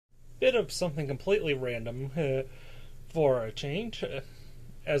bit of something completely random for a change,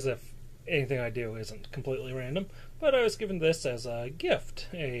 as if anything I do isn't completely random. But I was given this as a gift,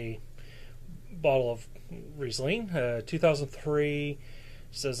 a bottle of Riesling, 2003.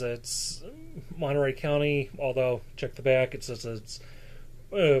 Says it's Monterey County, although check the back, it says it's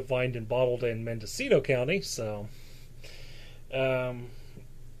vined and bottled in Mendocino County. So, yeah,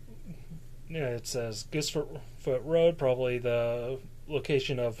 it says Goosefoot Road, probably the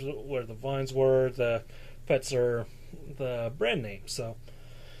location of where the vines were. The Fetzer, the brand name. So,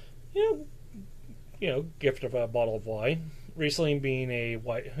 yeah, gift of a bottle of wine. Riesling being a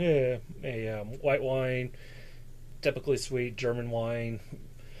white wine, typically sweet German wine,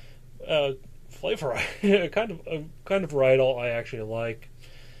 flavor kind of varietal I actually like.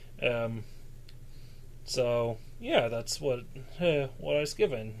 So yeah, that's what I was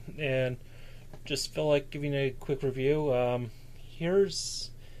given, and just feel like giving a quick review.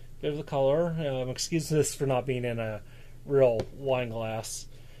 Here's a bit of the color. Excuse this for not being in a real wine glass,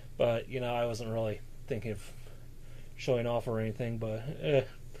 but I wasn't really thinking of showing off or anything. But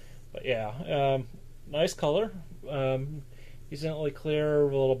yeah, nice color. Decently clear, a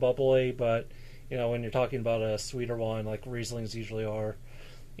little bubbly, but when you're talking about a sweeter wine like Rieslings usually are,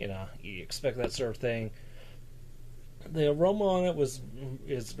 you expect that sort of thing. The aroma on it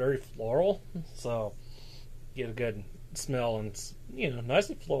is very floral, so you get a good smell, and it's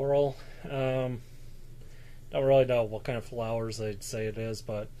nicely floral. Don't really know what kind of flowers they'd say it is,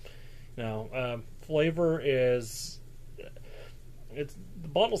 but flavor is. The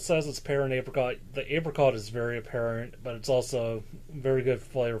bottle says it's pear and apricot. The apricot is very apparent, but it's also very good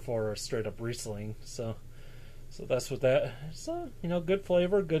flavor for a straight up Riesling. So that's what that. So good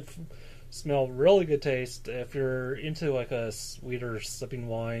flavor, good smell, really good taste. If you're into like a sweeter sipping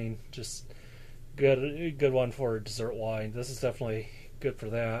wine, just good one for a dessert wine. This is definitely good for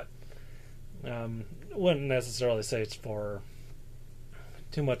that. Wouldn't necessarily say it's for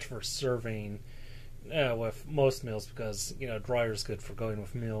too much for serving. With most meals, because drier is good for going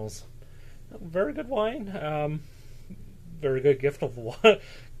with meals. Very good wine. Very good gift of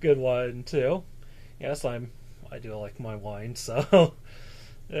good wine too. Yes, I do like my wine. So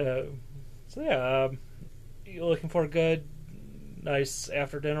yeah, you're looking for a good, nice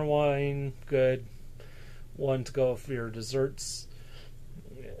after dinner wine. Good one to go for your desserts,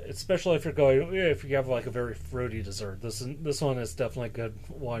 especially if you have like a very fruity dessert. This one is definitely a good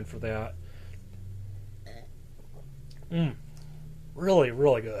wine for that. Really,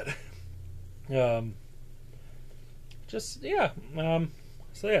 really good. Just yeah.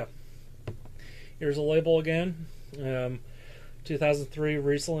 So yeah. Here's a label again. 2003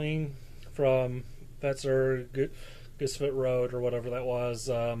 Riesling from Fetzer, Goosefoot Road, or whatever that was.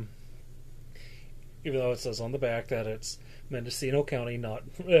 Even though it says on the back that it's Mendocino County, not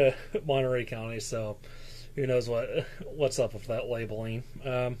Monterey County, so who knows what's up with that labeling.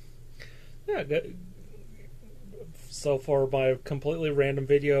 Yeah, good. So for my completely random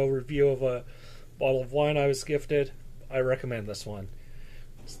video review of a bottle of wine I was gifted, I recommend this one.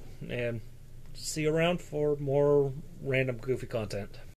 And see you around for more random goofy content.